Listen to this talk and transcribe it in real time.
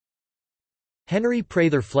Henry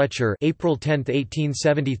Prather Fletcher (April 10,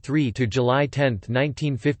 1873 to July 10,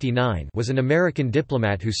 1959) was an American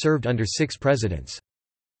diplomat who served under 6 presidents.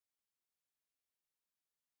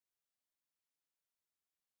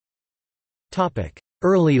 Topic: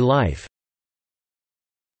 Early life.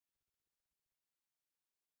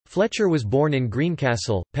 Fletcher was born in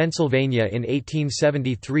Greencastle, Pennsylvania in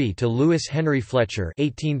 1873 to Lewis Henry Fletcher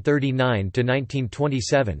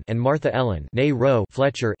 (1839–1927) and Martha Ellen (née Rowe)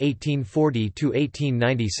 Fletcher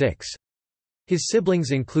 (1840–1896). His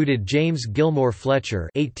siblings included James Gilmore Fletcher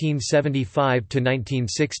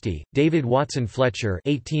 (1875–1960), David Watson Fletcher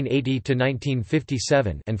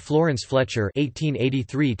 (1880–1957), and Florence Fletcher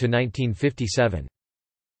 (1883–1957).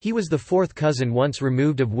 He was the 4th cousin once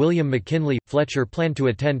removed of William McKinley. Fletcher planned to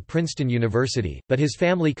attend Princeton University, but his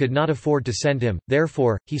family could not afford to send him,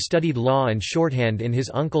 therefore, he studied law and shorthand in his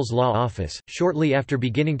uncle's law office. Shortly after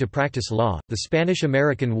beginning to practice law, the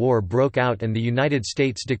Spanish–American War broke out and the United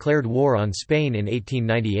States declared war on Spain in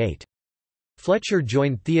 1898. Fletcher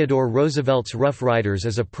joined Theodore Roosevelt's Rough Riders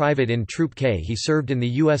as a private in Troop K. He served in the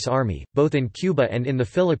U.S. Army, both in Cuba and in the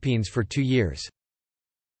Philippines for 2 years.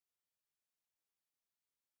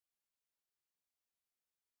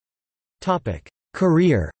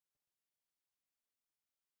 Career.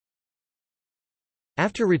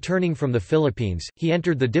 After returning from the Philippines, he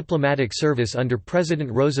entered the diplomatic service under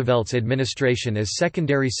President Roosevelt's administration as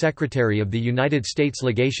Secondary Secretary of the United States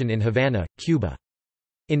Legation in Havana, Cuba.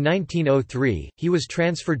 In 1903, he was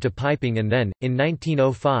transferred to piping and then, in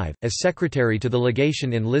 1905, as Secretary to the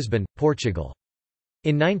Legation in Lisbon, Portugal.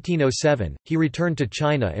 In 1907, he returned to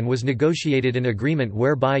China and was negotiated an agreement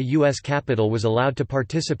whereby U.S. capital was allowed to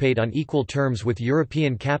participate on equal terms with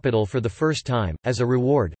European capital for the first time. As a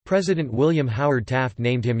reward, President William Howard Taft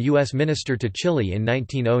named him U.S. Minister to Chile in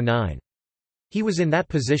 1909. He was in that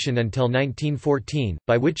position until 1914,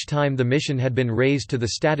 by which time the mission had been raised to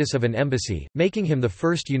the status of an embassy, making him the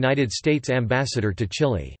first United States ambassador to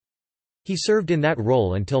Chile. He served in that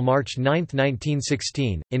role until March 9,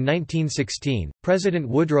 1916. In 1916, President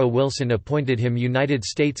Woodrow Wilson appointed him United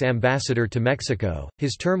States Ambassador to Mexico,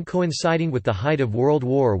 his term coinciding with the height of World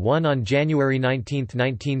War I. On January 19,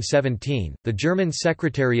 1917, the German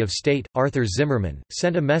Secretary of State, Arthur Zimmermann,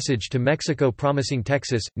 sent a message to Mexico promising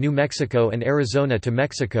Texas, New Mexico and Arizona to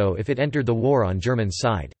Mexico if it entered the war on German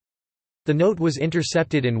side. The note was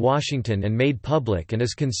intercepted in Washington and made public and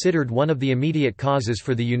is considered one of the immediate causes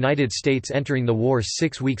for the United States entering the war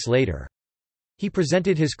 6 weeks later. He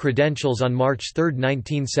presented his credentials on March 3,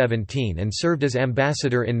 1917 and served as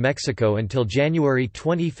ambassador in Mexico until January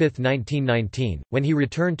 25, 1919, when he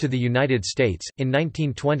returned to the United States. In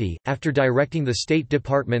 1920, after directing the State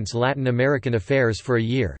Department's Latin American affairs for a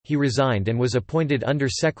year, he resigned and was appointed Under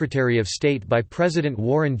Secretary of State by President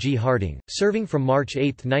Warren G. Harding, serving from March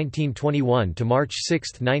 8, 1921 to March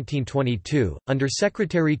 6, 1922, under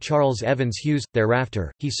Secretary Charles Evans Hughes.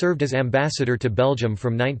 Thereafter, he served as ambassador to Belgium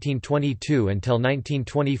from 1922 until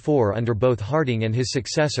 1924 under both Harding and his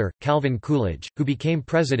successor, Calvin Coolidge, who became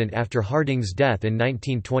president after Harding's death in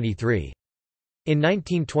 1923. In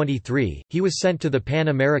 1923, he was sent to the Pan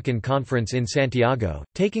American Conference in Santiago,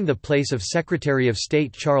 taking the place of Secretary of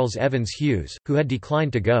State Charles Evans Hughes, who had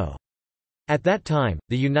declined to go. At that time,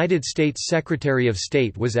 the United States Secretary of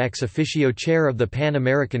State was ex officio chair of the Pan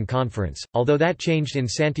American Conference, although that changed in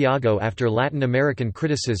Santiago after Latin American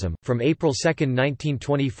criticism. From April 2,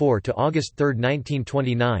 1924 to August 3,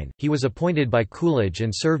 1929, he was appointed by Coolidge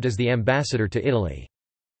and served as the ambassador to Italy.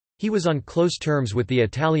 He was on close terms with the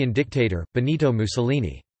Italian dictator, Benito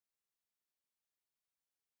Mussolini.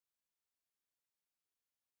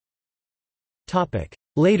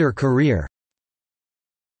 Later career.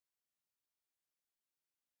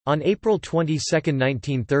 On April 22,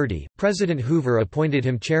 1930, President Hoover appointed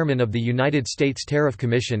him chairman of the United States Tariff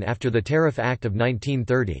Commission after the Tariff Act of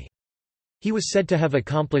 1930. He was said to have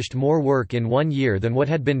accomplished more work in 1 year than what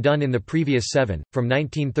had been done in the previous 7. From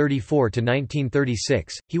 1934 to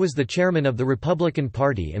 1936, he was the chairman of the Republican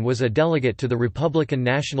Party and was a delegate to the Republican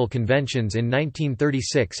National Conventions in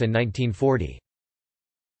 1936 and 1940.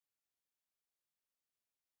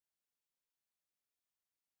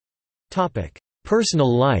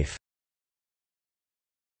 Personal life.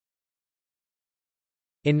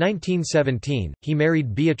 In 1917, he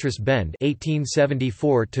married Beatrice Bend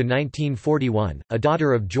 (1874–1941), a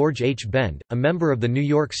daughter of George H. Bend, a member of the New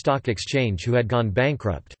York Stock Exchange who had gone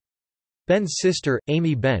bankrupt. Bend's sister,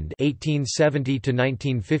 Amy Bend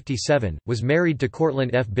 (1870–1957), was married to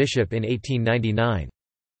Cortlandt F. Bishop in 1899.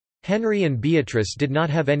 Henry and Beatrice did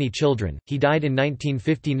not have any children. He died in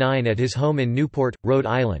 1959 at his home in Newport, Rhode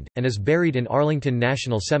Island, and is buried in Arlington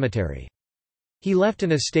National Cemetery. He left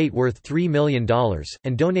an estate worth $3 million,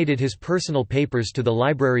 and donated his personal papers to the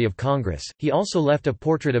Library of Congress. He also left a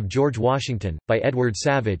portrait of George Washington, by Edward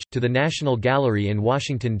Savage, to the National Gallery in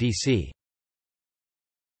Washington, D.C.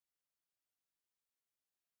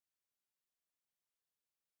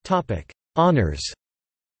 Honors.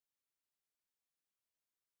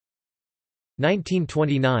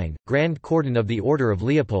 1929 – Grand Cordon of the Order of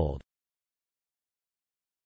Leopold.